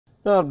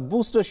Now, are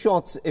booster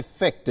shots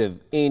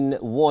effective in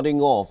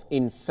warding off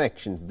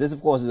infections? This,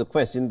 of course, is a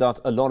question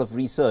that a lot of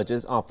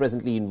researchers are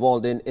presently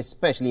involved in,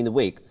 especially in the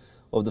wake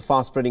of the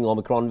fast-spreading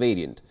Omicron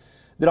variant.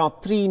 There are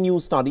 3 new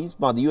studies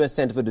by the US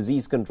Center for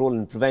Disease Control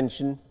and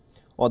Prevention,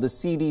 or the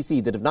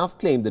CDC, that have now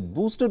claimed that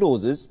booster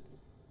doses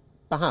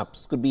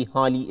perhaps could be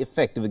highly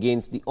effective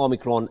against the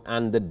Omicron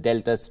and the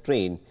Delta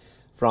strain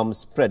from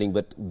spreading.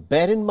 But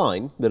bear in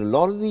mind that a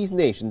lot of these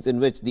nations in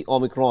which the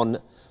Omicron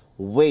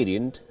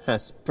variant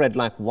has spread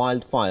like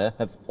wildfire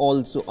are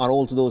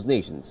also those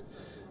nations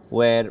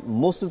where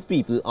most of the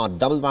people are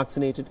double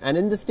vaccinated, and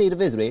in the state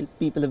of Israel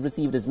people have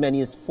received as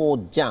many as 4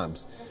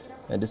 jabs,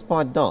 and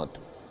despite that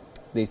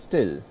they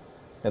still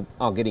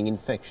are getting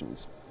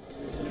infections.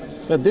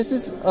 Now, this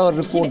is a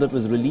report that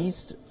was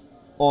released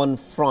on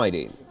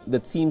Friday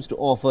that seems to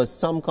offer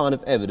some kind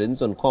of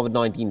evidence on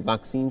COVID-19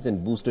 vaccines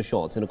and booster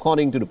shots, and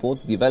according to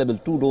reports the available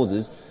 2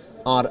 doses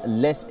are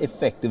less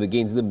effective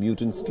against the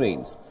mutant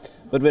strains.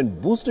 But when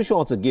booster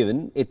shots are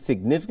given, it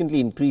significantly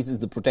increases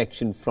the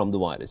protection from the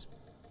virus.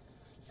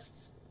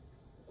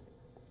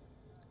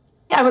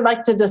 I would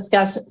like to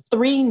discuss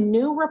 3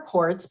 new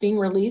reports being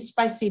released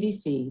by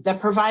CDC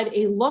that provide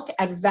a look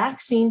at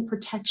vaccine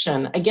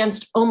protection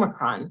against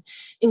Omicron,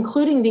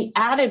 including the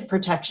added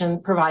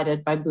protection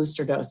provided by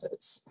booster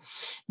doses.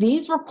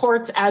 These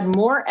reports add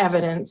more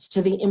evidence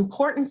to the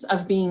importance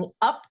of being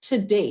up to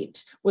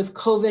date with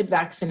COVID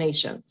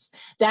vaccinations.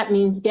 That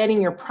means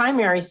getting your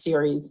primary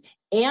series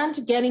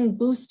and getting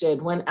boosted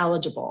when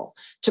eligible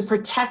to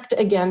protect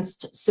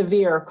against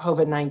severe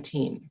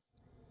COVID-19.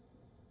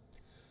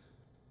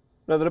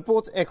 Now, the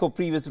reports echo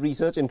previous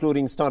research,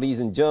 including studies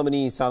in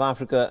Germany, South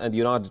Africa and the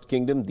United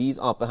Kingdom. These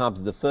are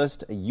perhaps the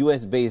first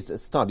US-based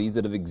studies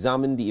that have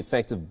examined the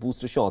effects of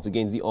booster shots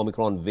against the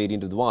Omicron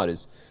variant of the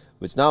virus,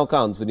 which now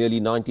accounts for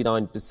nearly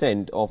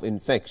 99% of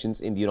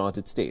infections in the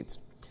United States.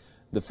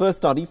 The first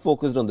study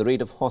focused on the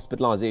rate of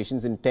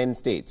hospitalizations in 10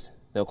 states.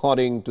 Now,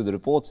 according to the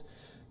reports,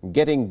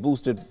 getting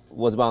boosted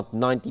was about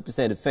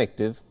 90%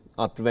 effective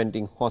at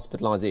preventing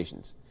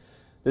hospitalizations.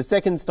 The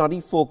second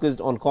study focused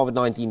on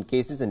COVID-19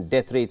 cases and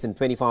death rates in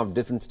 25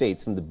 different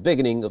states from the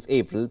beginning of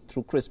April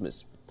through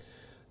Christmas.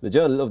 The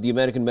Journal of the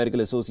American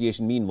Medical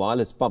Association, meanwhile,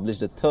 has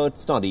published a third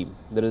study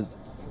that has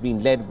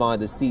been led by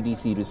the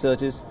CDC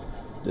researchers.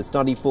 The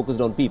study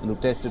focused on people who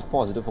tested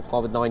positive for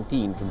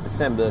COVID-19 from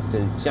December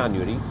till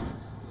January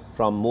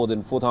from more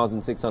than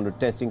 4,600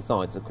 testing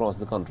sites across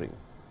the country.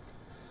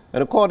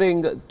 And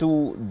according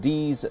to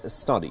these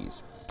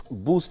studies,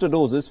 booster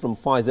doses from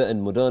Pfizer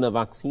and Moderna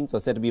vaccines are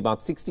said to be about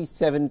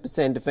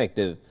 67%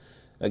 effective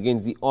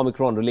against the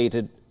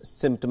Omicron-related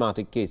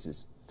symptomatic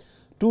cases.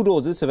 2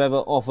 doses, however,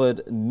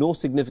 offered no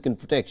significant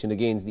protection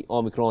against the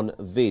Omicron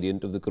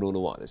variant of the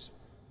coronavirus.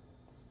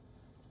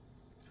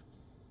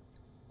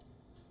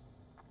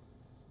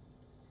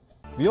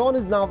 WION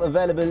is now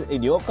available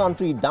in your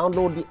country.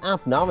 Download the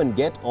app now and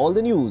get all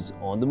the news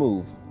on the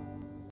move.